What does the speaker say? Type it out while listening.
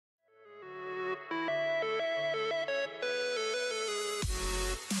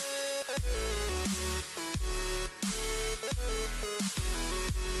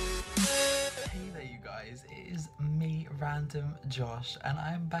Random Josh, and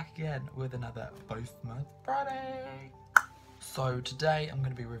I am back again with another Both Month Friday. So today I'm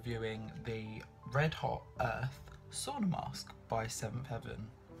going to be reviewing the Red Hot Earth Sauna Mask by Seventh Heaven.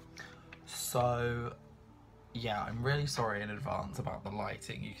 So yeah, I'm really sorry in advance about the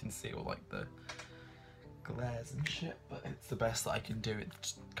lighting. You can see all like the glares and shit, but it's the best that I can do.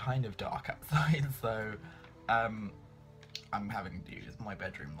 It's kind of dark outside, so I'm having to use my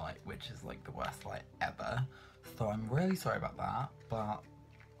bedroom light, which is like the worst light ever. So I'm really sorry about that, but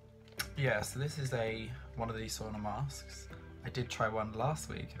yeah, so this is one of these sauna masks. I did try one last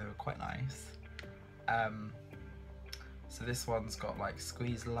week, they were quite nice. So this one's got like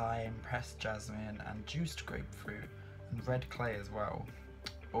squeezed lime, pressed jasmine and juiced grapefruit and red clay as well,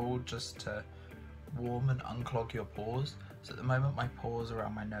 all just to warm and unclog your pores. So at the moment my pores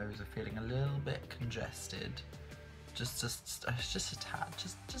around my nose are feeling a little bit congested, just a tad,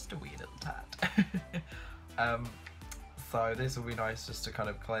 just a wee little tad. So this will be nice just to kind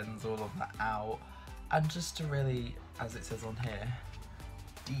of cleanse all of that out and just to really, as it says on here,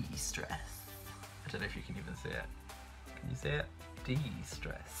 de-stress. I don't know if you can even see it. Can you see it?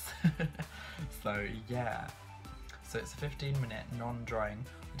 De-stress. So yeah, so it's a 15-minute non-drying.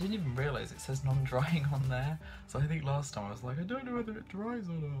 I didn't even realise it says non-drying on there, so I think last time I was like, I don't know whether it dries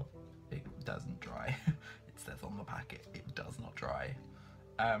or not. It doesn't dry. It says on the packet it does not dry.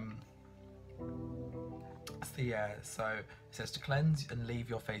 So yeah, so it says to cleanse and leave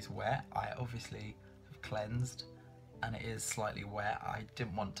your face wet. I obviously have cleansed and it is slightly wet. I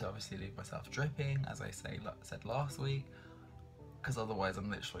didn't want to obviously leave myself dripping, as I said last week, because otherwise I'm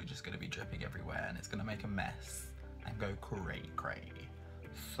literally just going to be dripping everywhere and it's going to make a mess and go cray.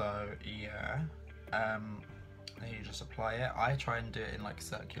 So yeah, then you just apply it. I try and do it in like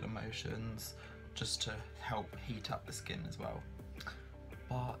circular motions just to help heat up the skin as well.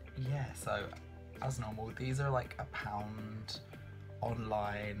 But yeah, so as normal, these are like £1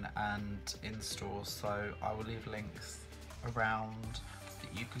 online and in stores, so I will leave links around so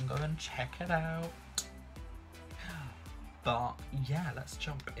that you can go and check it out. But yeah, let's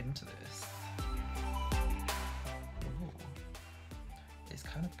jump into this. Ooh. It's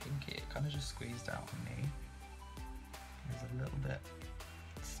kind of pinky, it kind of just squeezed out on me. There's a little bit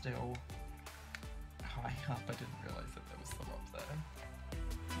still high up. I didn't realise that there was some up there.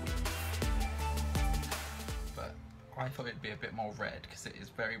 But I thought it'd be a bit more red because it is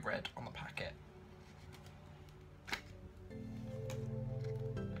very red on the packet.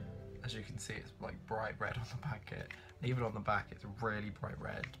 As you can see, it's like bright red on the packet. And even on the back it's really bright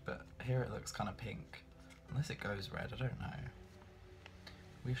red, but here it looks kind of pink. Unless it goes red, I don't know.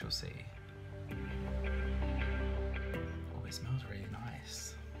 We shall see. Oh, it smells really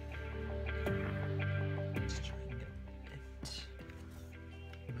nice. Let's try and get it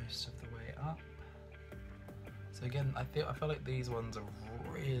most of the way up. So again, I feel like these ones are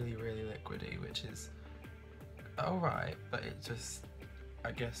really liquidy, which is alright, but it just,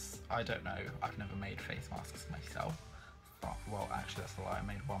 I guess, I don't know, I've never made face masks myself. Well, actually that's a lie, I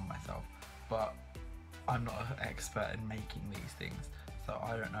made one myself, but I'm not an expert in making these things, so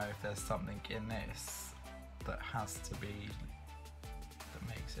I don't know if there's something in this that has to be, that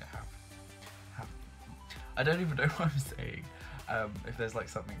makes it have I don't even know what I'm saying. If there's like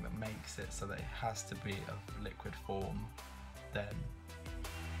something that makes it so that it has to be of liquid form, then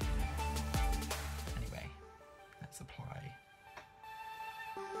anyway, let's apply.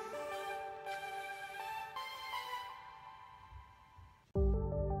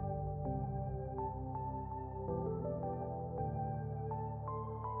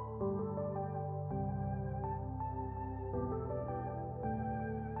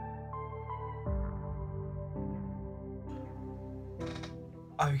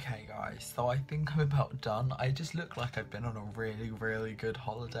 Okay guys, so I think I'm about done. I just look like I've been on a really good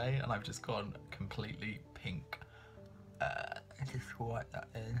holiday and I've just gone completely pink. I just wipe that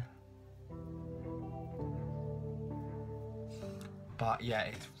in. But yeah,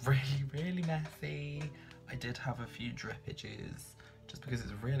 it's really messy. I did have a few drippages just because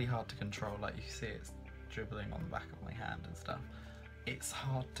it's really hard to control. Like you see it's dribbling on the back of my hand and stuff. It's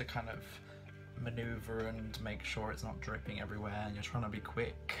hard to kind of maneuver and make sure it's not dripping everywhere and you're trying to be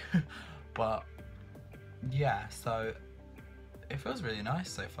quick. But yeah, so it feels really nice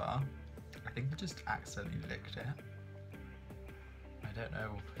so far. I think I just accidentally licked it. I don't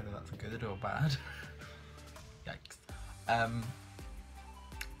know whether that's good or bad. Yikes.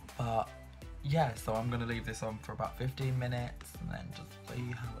 But yeah, so I'm gonna leave this on for about 15 minutes and then just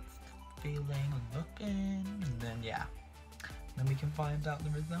see how it's feeling and looking, and then yeah, then we can find out the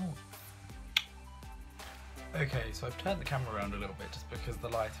results. Okay, so I've turned the camera around a little bit just because the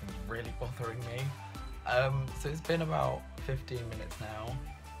lighting is really bothering me. So it's been about 15 minutes now.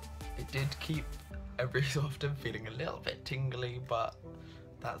 It did keep every so often feeling a little bit tingly, but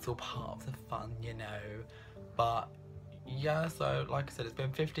that's all part of the fun, you know. But yeah, so like I said, it's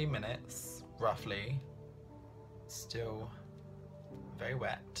been 15 minutes roughly. Still very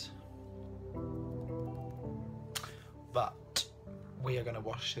wet, but we are going to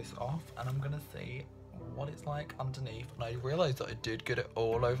wash this off and I'm going to see what it's like underneath. And I realised that I did get it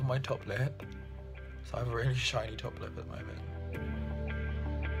all over my top lip, so I have a really shiny top lip at the moment.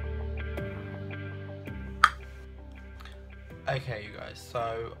 Okay you guys,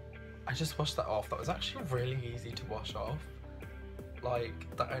 so I just washed that off. That was actually really easy to wash off. Like,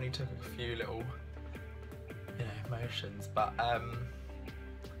 that only took a few little, you know, motions, but I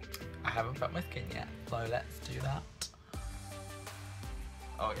haven't felt my skin yet, so let's do that.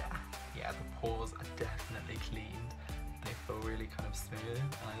 Oh yeah, the pores are definitely cleaned. They feel really kind of smooth,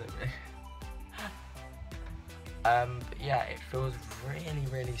 and I don't really but yeah, it feels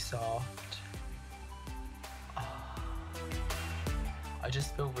really soft. I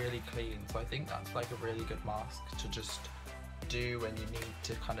just feel really clean, so I think that's like a really good mask to just do when you need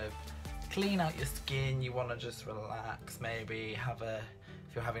to kind of clean out your skin. You want to just relax, maybe have a,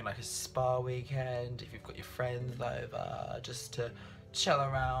 if you're having like a spa weekend, if you've got your friends over, just to chill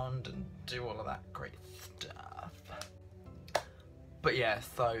around and do all of that great stuff. But yeah,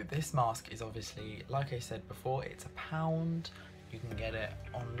 so this mask is obviously, like I said before, it's £1. You can get it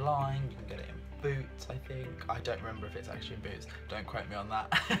online, you can get it in Boots, I think. I don't remember if it's actually in Boots, don't quote me on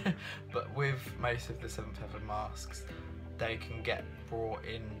that. But with most of the 7th Heaven masks, they can get brought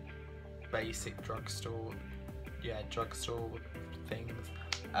in basic drugstore things,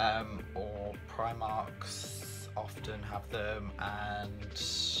 or Primarks often have them, and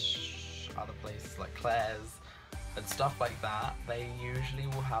other places like Claire's and stuff like that. They usually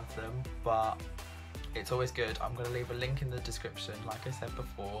will have them, but it's always good. I'm going to leave a link in the description, like I said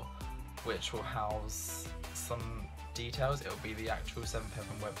before, which will house some details. It'll be the actual 7th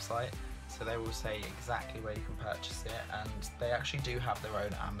Heaven website, so they will say exactly where you can purchase it, and they actually do have their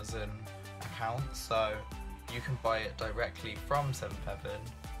own Amazon account, so you can buy it directly from 7th Heaven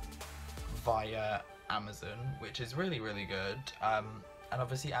via Amazon, which is really good. And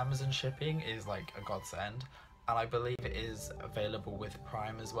obviously Amazon shipping is like a godsend, and I believe it is available with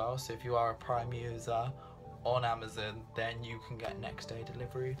Prime as well. So if you are a Prime user on Amazon, then you can get next day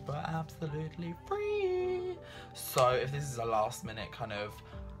delivery for absolutely free. So if this is a last minute kind of,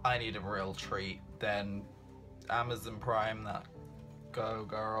 I need a real treat, then Amazon Prime, that, go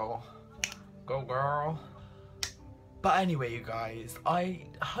girl, go girl. But anyway you guys, I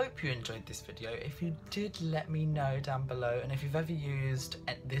hope you enjoyed this video. If you did, let me know down below, and if you've ever used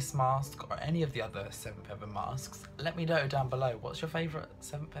this mask or any of the other 7th Heaven masks, let me know down below. What's your favourite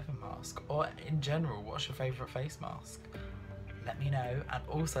 7th Heaven mask, or in general, what's your favourite face mask? Let me know, and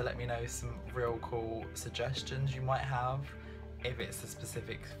also let me know some real cool suggestions you might have, if it's a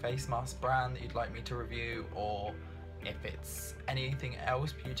specific face mask brand that you'd like me to review, or if it's anything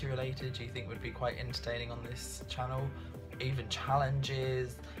else beauty related you think would be quite entertaining on this channel, even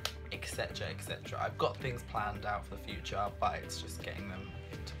challenges, etc. I've got things planned out for the future, but it's just getting them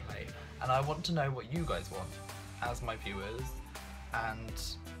into play, and I want to know what you guys want as my viewers. And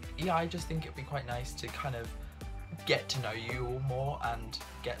yeah, I just think it'd be quite nice to kind of get to know you all more and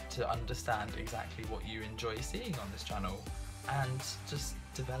get to understand exactly what you enjoy seeing on this channel, and just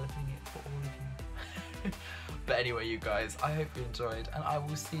developing it for all of you. But anyway you guys, I hope you enjoyed, and I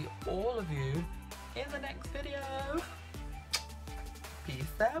will see all of you in the next video. Peace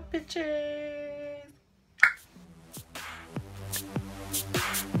out, bitches.